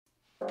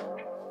Yeah,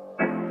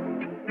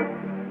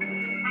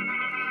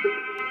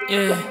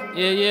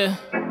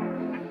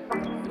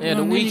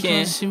 the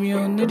weekend. We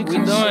doing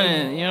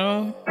it, you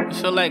know? It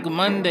feel like a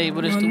Monday,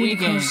 but it's the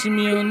weekend.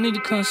 You don't need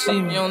to come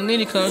see me. You don't need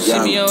to come see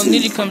me. You don't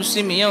need to come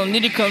see me. You don't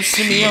need to come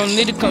see me. You don't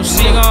need to come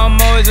see me. Nigga,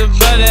 I'm always about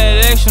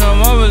that action.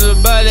 I'm always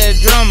about that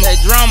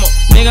drama.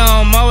 Nigga,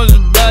 I'm always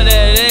about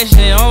that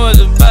action. I'm always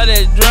about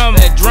that drama.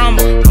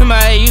 Remember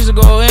I used to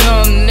go in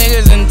on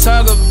niggas and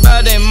talk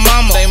about they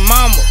mama.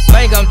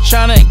 Like I'm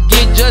tryna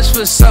get judged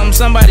for something.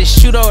 Somebody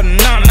shoot or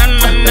nah.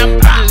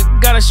 I just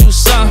gotta shoot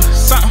something.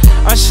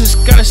 I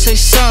just gotta say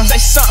something.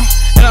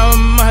 And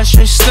I'm out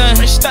straight stun.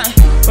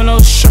 With no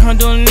shirt, I'm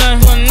doing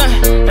nothing.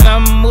 And I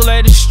move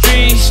like the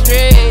street.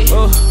 Straight.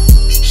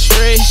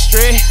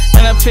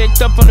 And I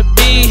picked up on the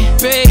beat.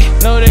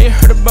 Know they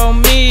heard about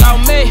me. I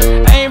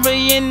ain't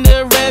really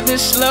into rapping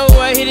slow.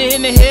 I hit it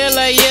in the head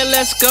like, yeah,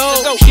 let's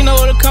go. She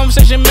know the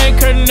conversation make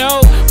her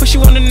know what she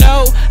wanna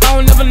know. I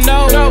don't never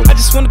know. I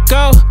just wanna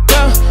go.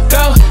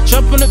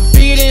 Jump on the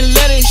beat and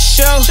let it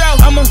show.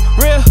 I'm a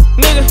real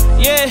nigga,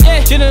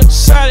 yeah.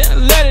 Genocide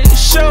and let it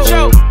show.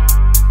 You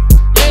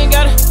ain't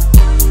gotta.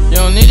 You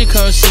don't need to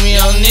come see me. You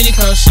don't need to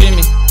come see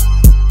me.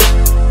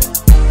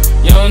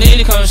 You don't need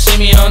to come see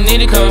me. You don't need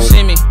to come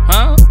see me,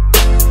 huh?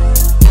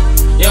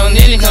 You don't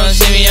need to come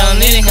see me. You don't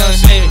need to come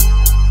see me.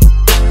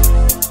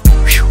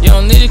 You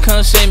don't need to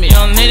come see me. You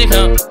don't need to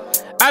come.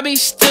 I be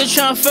still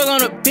tryna fuck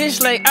on a bitch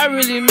like I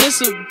really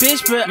miss a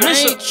bitch, but I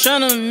ain't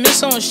tryna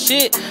miss on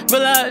shit.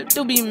 But I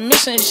do be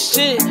missing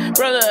shit,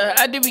 brother.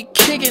 I do be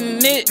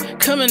kicking it,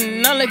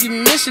 coming out like you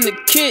missing the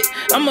kit.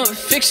 I'ma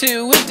fix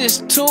it with this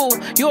tool.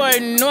 You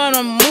already know how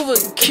to move a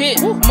kit,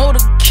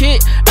 motor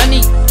kit. I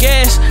need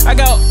gas, I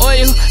got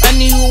oil, I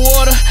need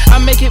water. I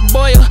make it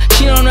boil.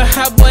 She on the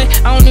hot boy.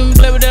 I don't even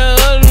play with the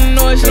other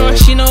noise. No,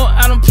 she know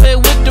I don't play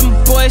with them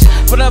boys,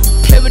 but I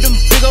play with them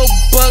big old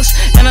bucks,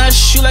 and I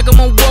shoot like I'm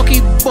a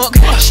walkie buck.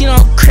 She know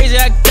I'm crazy,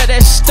 I got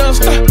that stuff.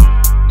 You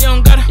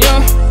don't gotta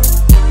come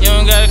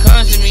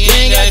to me. You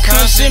ain't gotta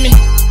come see me.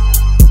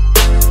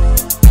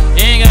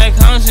 You ain't gotta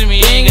come to me.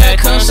 You ain't gotta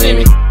come see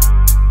me.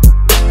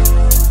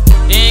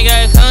 You ain't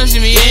gotta come to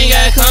me. You ain't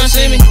gotta come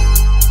see me.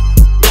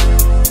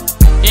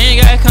 You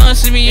ain't gotta come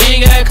see me. You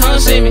ain't gotta come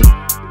see me.